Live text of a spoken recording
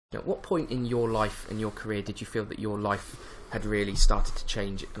At what point in your life and your career did you feel that your life had really started to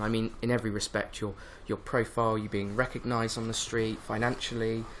change? And I mean, in every respect, your profile, you being recognised on the street,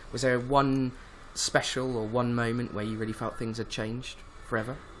 financially. Was there one special or one moment where you really felt things had changed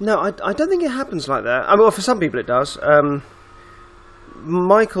forever? No, I don't think it happens like that. I mean, well, for some people it does.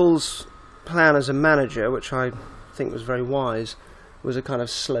 Michael's plan as a manager, which I think was very wise, was a kind of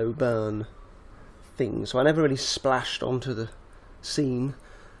slow burn thing. So I never really splashed onto the scene.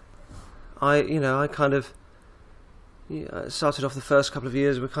 I started off the first couple of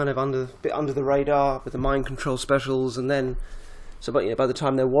years were kind of a bit under the radar with the mind control specials, and then by the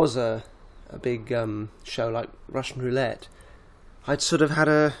time there was a big show like Russian Roulette, I'd sort of had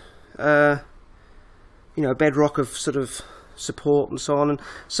a bedrock of sort of support and so on, and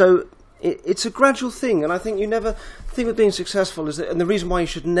so it's a gradual thing. And I think the thing with being successful is that, and the reason why you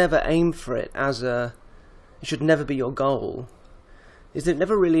should never aim for it it should never be your goal, is that it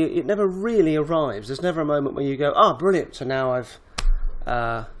never really arrives. There's never a moment where you go, brilliant, so now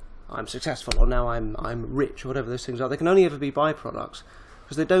I'm successful, or now I'm rich, or whatever those things are. They can only ever be byproducts,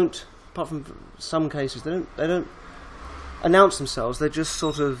 because they don't, apart from some cases, they don't announce themselves. They're just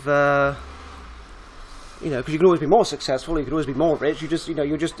sort of, because you can always be more successful, you can always be more rich. You're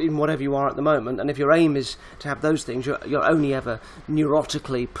just in whatever you are at the moment, and if your aim is to have those things, you're only ever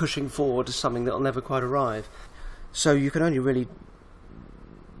neurotically pushing forward to something that will never quite arrive. So you can only really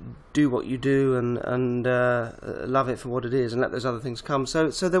do what you do and love it for what it is, and let those other things come. So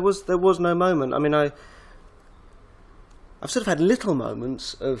there was no moment. I mean, I've sort of had little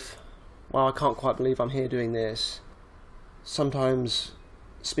moments of, well, I can't quite believe I'm here doing this. Sometimes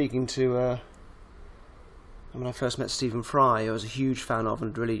speaking to, when I first met Stephen Fry, I was a huge fan of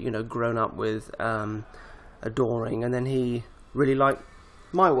and really, grown up with, adoring, and then he really liked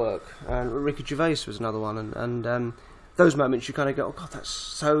my work, and Ricky Gervais was another one, and those moments you kind of go, oh God, that's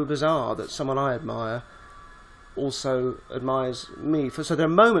so bizarre that someone I admire also admires me. So there are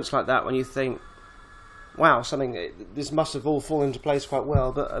moments like that when you think, wow, this must have all fallen into place quite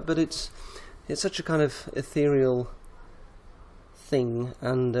well, but it's such a kind of ethereal thing,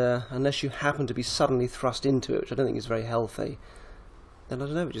 and unless you happen to be suddenly thrust into it, which I don't think is very healthy, then I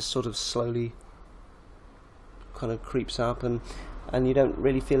don't know, it just sort of slowly kind of creeps up, and you don't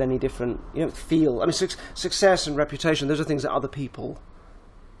really feel any different. You don't feel, I mean, success and reputation, those are things that other people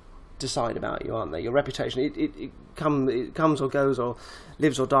decide about you, aren't they? Your reputation, it comes or goes or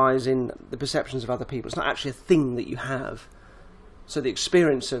lives or dies in the perceptions of other people. It's not actually a thing that you have. So the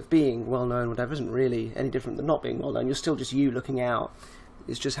experience of being well known, whatever, isn't really any different than not being well known. You're still just you looking out.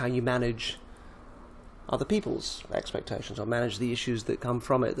 It's just how you manage other people's expectations, or manage the issues that come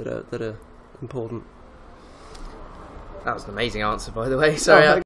from it that are important. That was an amazing answer, by the way. Sorry.